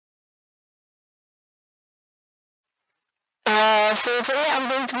So today I'm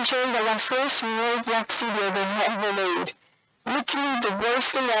going to be showing that my first Roblox video game I ever made. Literally the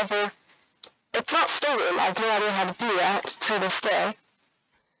worst thing ever. It's not stolen, I have no idea how to do that to this day.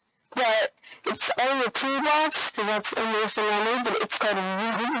 But it's only a toolbox, because that's the only thing I made, but it's called a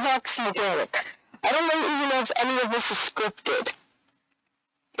Roblox video. I don't even know if any of this is scripted.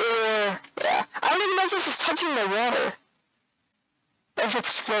 Yeah. I don't even know if this is touching the water. If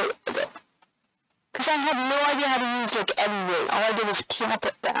it's floating. Because I had no idea how to use, like, anything. All I did was plop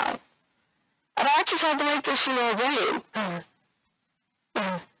it down. And I actually tried to make this, game.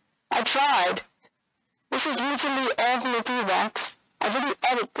 I tried. This is literally all from the toolbox. I didn't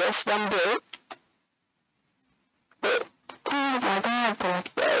edit this one bit. But, oh my god,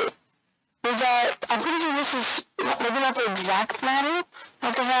 bro. I'm pretty sure this is maybe not the exact model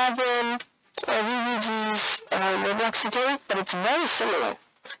that they have in VVG's Roblox today, but it's very similar.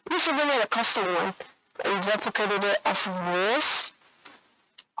 Pretty sure they made a custom one and replicated it off of this.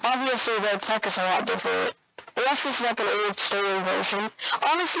 Obviously, the tech is a lot different. Unless it's like an old stolen version.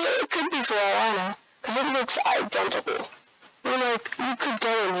 Honestly, it could be for all I know, because it looks identical. You could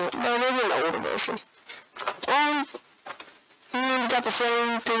go in here, but maybe an older version. You got the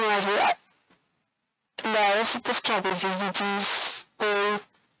same thing right here. No, this can't be VVG's thing.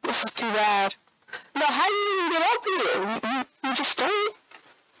 This is too bad. No, how do you even get up here? You just don't?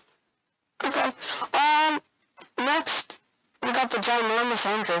 Okay. Next, we got the ginormous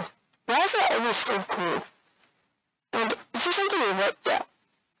anchor. Why is that always so cool? And is there something about that?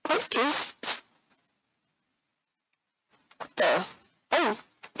 What is this? What the? Oh,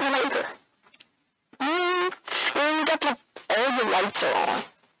 an anchor. And then we got all the lights are on.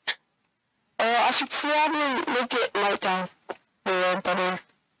 I should probably make it nighttime or better.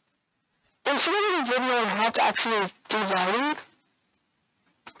 And should I make a video on how to actually do lighting?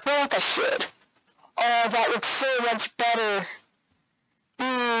 I feel like I should. Oh, that looks so much better.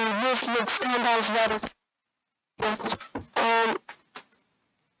 This looks 10 times better.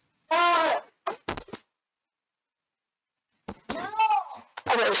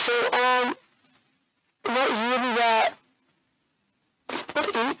 Okay, so, what year we got?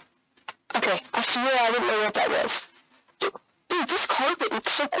 Okay, I swear I didn't know what that was. Dude, this carpet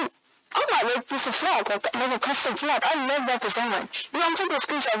looks so cool. I might make this a flag, like a custom flag. I love that design. I'm taking a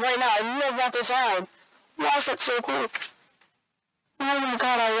screenshot right now. I love that design. Why is that so cool? Oh my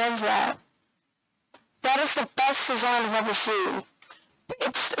god, I love that. That is the best design I've ever seen.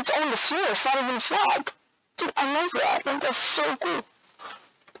 It's on the floor, it's not even a flag. Dude, I love that. I think that's so cool.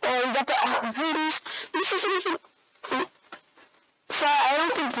 Oh, you got the hoodies. This isn't even... So, I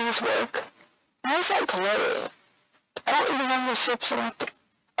don't think these work. Why is that glowing? I don't even have the ship selected.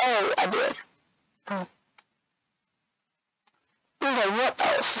 Oh, I did. Okay, what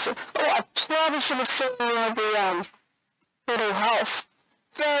else? Oh, I probably should have shown you the, little house.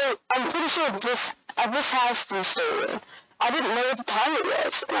 So, I'm pretty sure this house was stolen. I didn't know what the time it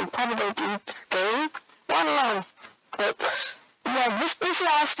was, and I'm probably going to delete this game. I don't know. But, yeah, this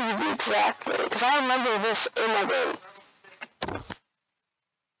has to be the exact way, because I remember this in my game.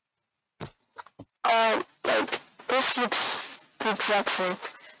 Like, this looks the exact same.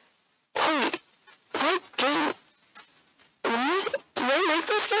 Wait, what game? Did they make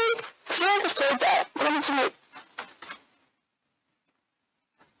this game? I feel like I've played that. What happened to it?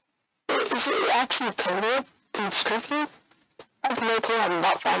 Is it actually coded and scripted? I have no clue, I'm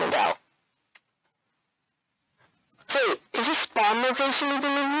not finding out. So, is this spawn location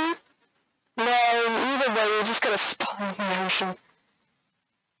even in here? No, either way, you're just gonna spawn in the ocean.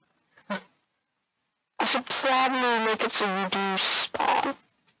 I should probably make it so you do spawn.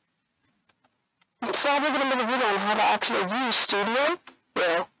 I'm probably gonna make a video on how to actually use Studio,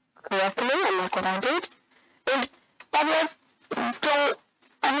 correctly, unlike what I did. And, by the way,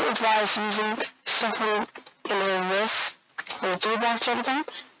 I don't advise using stuff in this, on the toolbox all the time.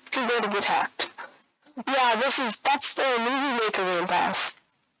 You can go to get hacked. Yeah, that's the movie maker Game Pass.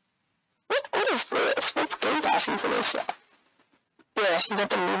 What is this? What Game Pass info is that? Yeah, you got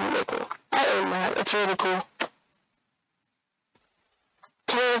the movie maker. I own that, it's really cool.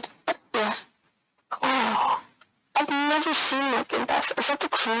 And, yeah. Oh, I've never seen that Game Pass. Is that the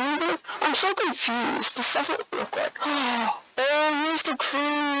crew leader? I'm so confused. This doesn't look like... Oh, here's the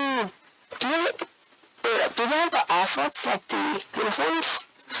crew. Do they have the assets, like the uniforms?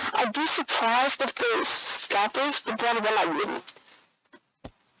 I'd be surprised if they got those, but then again, I wouldn't.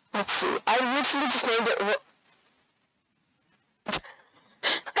 Let's see. I literally just named it...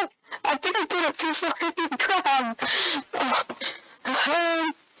 I think I put it too fucking crap.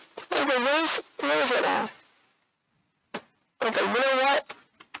 Okay, where is it now? Okay, you know what?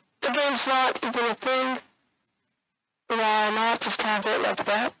 The game's not even a thing. Why not just have it like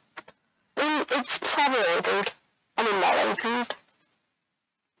that? It's probably anchored. I mean, not anchored.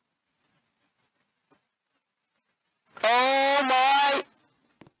 Oh my!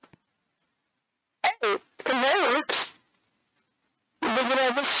 Hey, it works. But you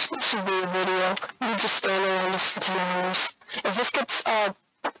know, this should be a video. You just stand around this for 10 hours. If this gets, like,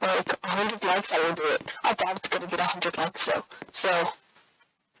 100 likes, I will do it. I doubt it's gonna get 100 likes, though. So,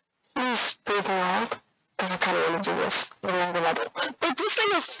 please prove me wrong, because I kinda wanna do this at a longer level. But this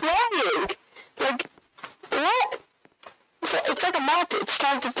thing is flying! Like, what? It's like a map. It's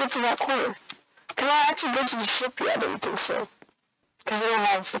trying to get to that corner. Can I actually go to the ship yet? I don't think so. Because we don't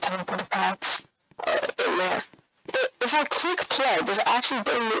have the teleporter paths in there. If I click play, does it actually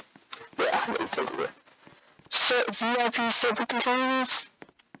bring me... Yeah, I don't think it will. So, VIP server controllers?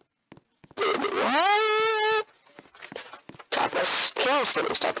 What? Topless. Kills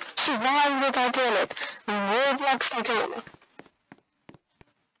getting stuck. Survive the Titanic. Roblox Titanic.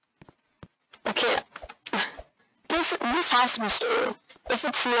 I can't. This has to be stolen. If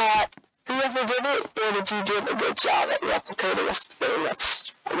it's not, whoever did it, or did you do a good job at replicating this thing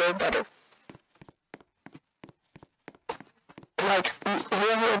that's way better. Like,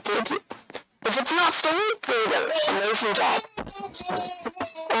 whoever did it. If it's not stolen, they did an amazing job. Or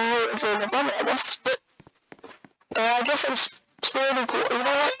if they're above it, I guess. But, I guess it's pretty cool. You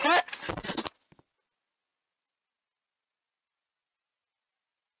know what?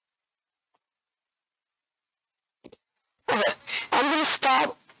 Okay, I'm gonna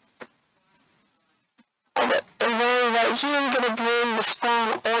stop. Okay, and then right here I'm gonna bring the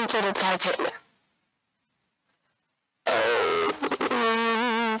spawn onto the Titanic.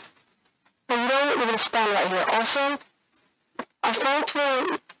 And you know what? We're gonna spawn right here. Also, I found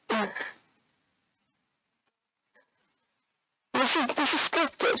one. This is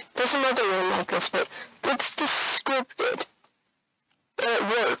scripted. There's another one like this, but it's scripted. It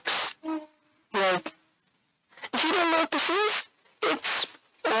works. Like, if you don't know what this is, it's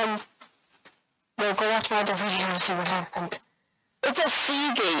well, go watch my other video and see what happened. It's a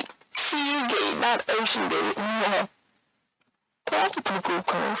sea gate. Sea gate, not ocean gate. Yeah. That's a pretty cool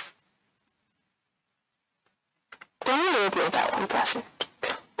curve. I'm really looking at that one person.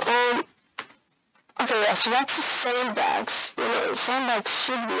 Okay, yeah, so that's the sandbags. You know, sandbags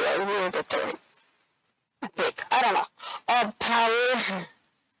should be right here, but they're, I think. I don't know. Power.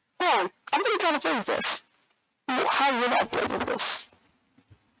 Hold on, I'm gonna try to play with this. How would I play with this?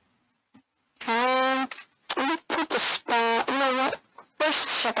 Let me put the spawn. You know what?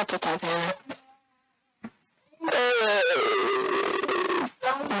 Let's check out the Titanic.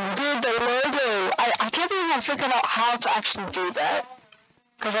 Dude, the logo. I can't believe I figured out how to actually do that.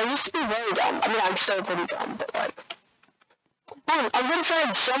 Because I used to be very dumb. I mean, I'm still pretty dumb, but like... I'm gonna try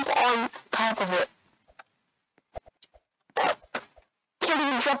to jump on top of it. Can't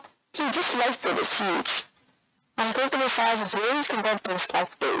even jump. Dude, this lifeboat is huge. I think the size of wings compared to this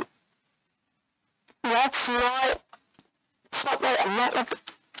lifeboat. That's not... It's not right. I'm not like...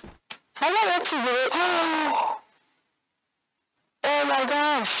 How do I actually do it? Oh my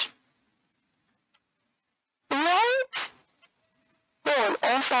gosh. What? Hold on,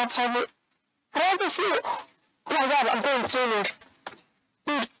 all stop public. How do I go through? Oh my god, I'm going forward.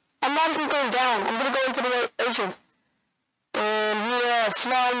 Dude, I'm not even going down. I'm gonna go into the ocean. And we are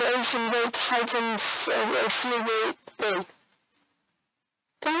flying the ocean boat Titans or sea boat thing.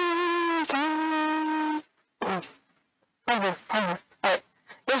 Hover. Alright.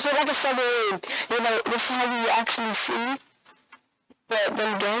 This is like a submarine. You know, this is how you actually see. But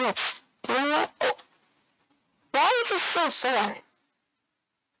then again, it's... You know what? Oh. Why is this so fun?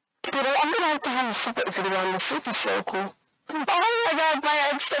 Dude, I'm gonna have to have a separate video on this. This is so cool. Oh my god, my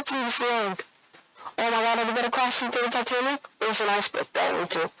head's touching the ceiling. Oh my god, are we gonna crash into the Titanic? There's an iceberg going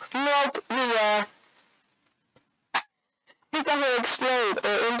to. Nope, we are. It doesn't explode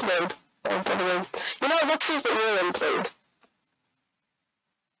or implode. You know what, let's see if it will implode.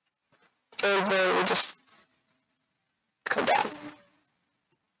 And then we'll just come down.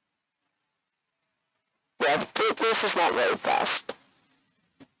 Yeah, this is not very fast.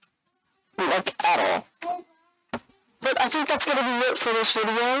 Like, at all. But I think that's gonna be it for this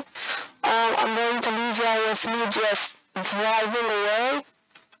video. I'm going to leave y'all with me just driving away.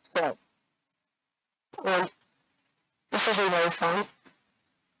 So, this isn't very fun.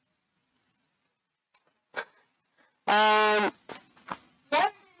 But,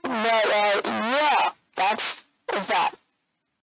 yeah, that's that.